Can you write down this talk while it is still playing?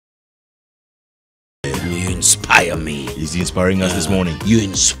inspire me. Is he inspiring us this morning? You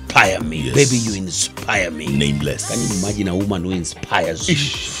inspire me. Yes. Baby, you inspire me. Nameless. Can you imagine a woman who inspires you?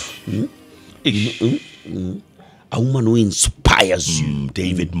 A woman who inspires you.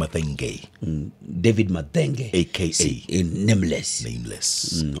 David Mathenge. David Mathenge. A.K.A. Nameless.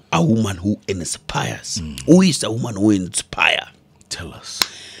 Nameless. A woman who inspires. Who is a woman who inspires? Tell us.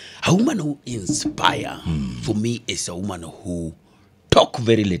 A woman who inspires, for me, is a woman who talk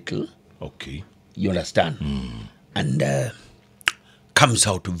very little. Okay. You understand? And comes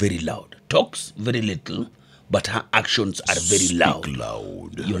out very loud. Talks very little, but her actions are very loud.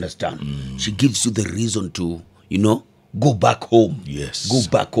 You understand? She gives you the reason to, go back home. Yes. Go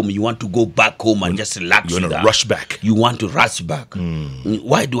back home. You want to go back home and just relax. You want to rush back. You want to rush back.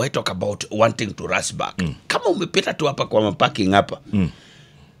 Why do I talk about wanting to rush back? Kama umepita tu hapa kwa parking hapa.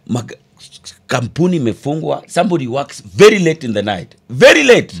 Kampuni imefungwa. Somebody works very late in the night. Very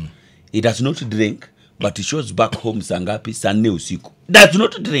late. He does not drink, but he shows back home saa ngapi? Saa 4 usiku. Does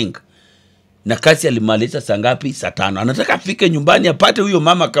not drink. Na kazi alimaliza saa ngapi? Saa 5. Anataka afike nyumbani apate huyo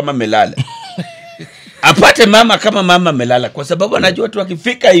mama kama melala. Apate mama kama mama melala kwa sababu anajua tu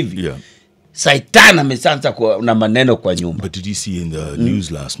akifika hivi. Yeah. Satan ameanza na maneno kwa nyumba. But did you see in the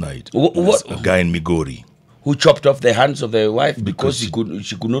news last night? What? A guy in Migori Who chopped off the hands of the wife because she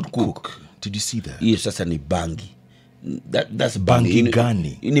could not cook. Did you see that? Hiyo sasa ni bangi. That's Bangi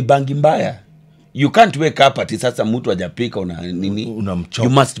gani? Ni bangi mbaya. You can't wake up ati sasa mtu hajapika Unamchoma. You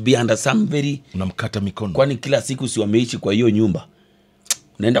must be under some very Unamkata mikono. Kwani kila siku si wameishi kwa hiyo nyumba.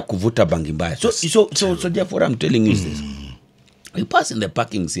 Unaenda kuvuta bangi mbaya. So therefore I'm telling you this. You pass in the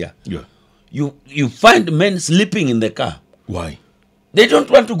parkings here. Yeah. You find men sleeping in the car. Why? They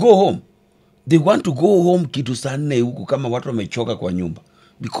don't want to go home. They want to go home kitu saa 4 huku kama watu wamechoka kwa nyumba.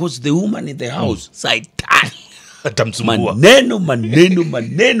 Because the woman in the house, Satan. Maneno.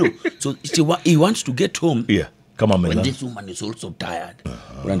 So he wants to get home. Yeah. Come on, man. When this woman is also tired.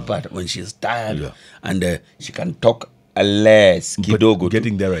 When she's tired and she can talk less. Kidogo.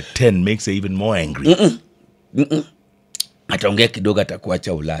 Getting there at 10 makes her even more angry. Ataongea kidogo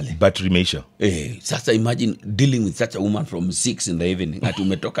atakuacha ulale. Battery measure. Sasa imagine dealing with such a woman from 6 in the evening. Ati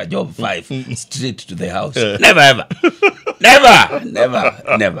umetoka job 5 straight to the house. Never ever.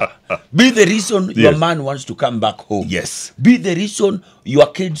 Never. Be the reason your man wants to come back home. Yes. Be the reason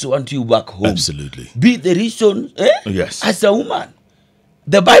your kids want you back home. Absolutely. Be the reason, Yes. as a woman.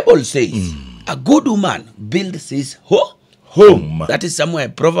 The Bible says, a good woman builds his home. That is somewhere,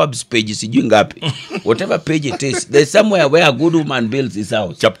 Proverbs page, sijui ngapi. Whatever page it is, there's somewhere where a good woman builds his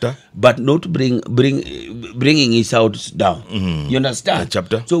house. Chapter? But not bringing his house down. You understand?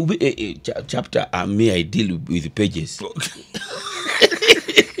 Chapter? So, chapter, I deal with pages.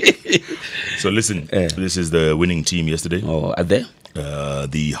 So listen, this is the winning team yesterday. Oh, are they?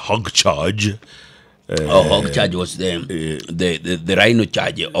 The hog charge. Hog charge was the rhino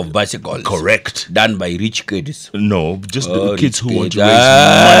charge of bicycles. Correct. Done by rich kids. No, just the kids who want to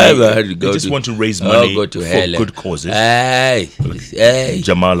raise money. They just want to raise money for good causes. Hey.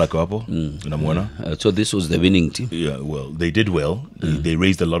 Jamal Akapo, unamwona? So this was the winning team. Yeah, well, they did well. They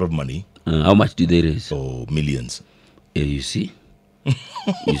raised a lot of money. How much did they raise? Oh, millions. You see?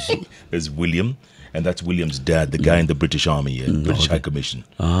 There's William. And that's William's dad, the guy in the British Army, British High Commission.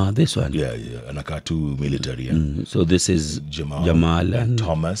 This one. Yeah, and Akatu military. So this is Jamal and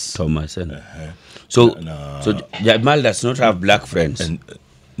Thomas. And so Jamal does not have black friends. And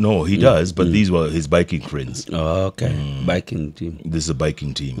no, he does, but these were his biking friends. Okay, biking team. This is a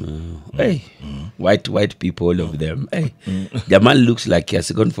biking team. Hey, white people, all of them. Hey, Jamal looks like he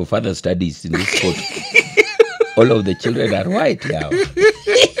has gone for further studies in this sport. All of the children are white now.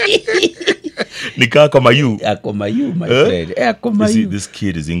 Nika Komayu. Komayu, my friend. Komayu. You see, this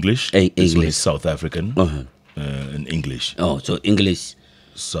kid is English. English. This one is South African. And English. Oh, so English.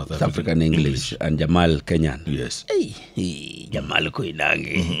 South African English. And Jamal Kenyan. Yes. Hey, Jamal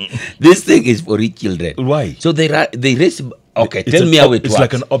Koinange. This thing is for rich children. Why? So they race. Okay, tell me how it works. It's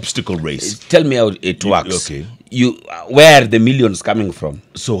like an obstacle race. Tell me how it works. Okay. Where are the millions coming from?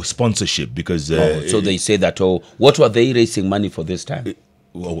 So sponsorship, because so they say that. What were they raising money for this time?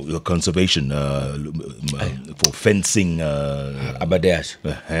 Conservation, for fencing, abadeas,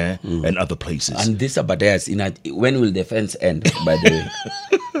 and other places. And this abadeas, when will the fence end? By the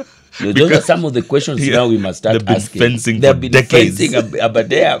way, those are some of the questions now we must start asking. They've been fencing for decades.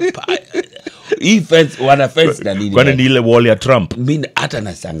 Abadea. Wana fence na nini? Kwani ni ile wall ya Trump? Mimi hata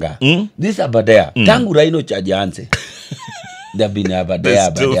nasanga. This abadea, tangu Rhino charge anze. There have been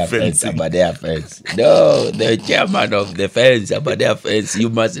Abadea fence. No, the chairman of the fence, Abadea fence, you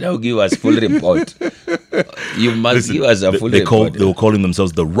must now give us full report. You must give us a full they report. were calling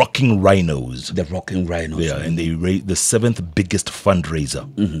themselves the Rocking Rhinos. The Rocking Rhinos. Yeah, and they raised the 7th biggest fundraiser,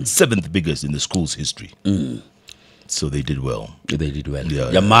 7th biggest in the school's history. So they did well. They did well.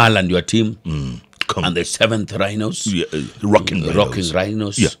 Yeah, Jamal and your team, Come. and the 7th Rhinos, Yeah, Rocking Rhinos. Rocking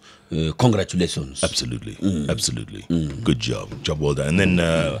Rhinos. Yeah. Congratulations. Absolutely, absolutely. Good job, well done. And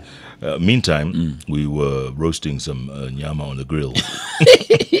then, meantime, we were roasting some nyama on the grill,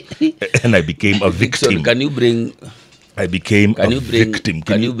 and I became a victim. So can you bring? I became a victim.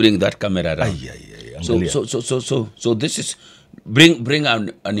 Can you bring that camera around? So this is bring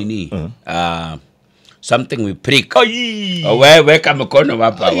an nini. Something we prick. Weka mkono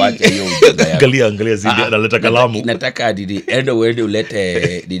hapa wacha hiyo ujinga yako. Angalia zidi analeta kalamu. Nataka didi endo uende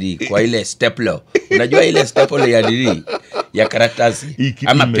ulete didi kwa ile stapler. Unajua ile stapler ya didi ya karatasi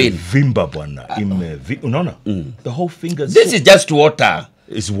ama pen. Vimba bwana. Unaona? The whole fingers. This is just water.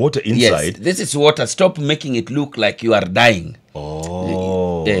 It's water inside. Yes, this is water. Stop making it look like you are dying.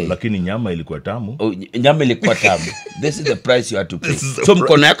 Lakini nyama ilikuwa tamu. Nyama ilikuwa tamu. This is the price you have to pay. So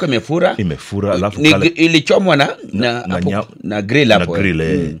mkono yako imefura. Alafu ilichomwa na grill hapo.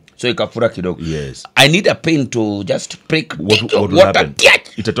 So ikafura kidogo. Yes. I need a pen to just prick. What will happen?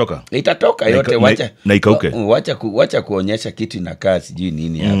 Itatoka yote. Na ikauke. Wacha kuonyesha kitu inakaa sijui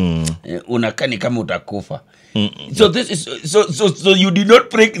nini hapo. Unakaa ni kama utakufa. So this is so you did not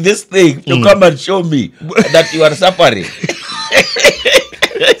prick this thing to come and show me that you are suffering.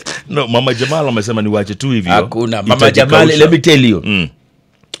 No, Mama Jamal amesema niwache tu hivyo. Hakuna. Mama Jamal, let me tell you.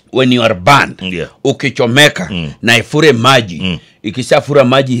 When you are burned, ukichomeka na ifure maji, ikishafura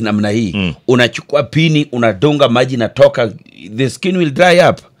maji namna hii, unachukua pini, unadonga maji natoka, the skin will dry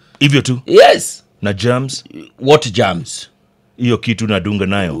up. Hivyo tu? Yes. Na germs? What germs? Hiyo kitu nadunga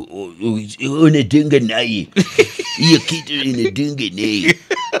nayo. Unadunga nayo. Hiyo kitu unadunga nayo.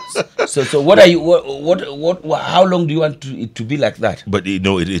 So what are you what how long do you want it to be like that? But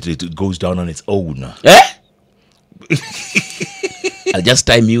it goes down on its own. I'll just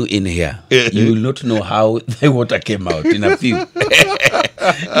time you in here. You will not know how the water came out in a few.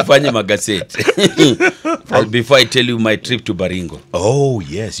 Fanya magazette. Before I tell you my trip to Baringo. Oh,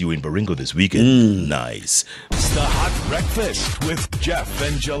 yes, you were in Baringo this weekend. Nice. It's the Hot Breakfast with Jeff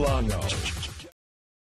and Jalango.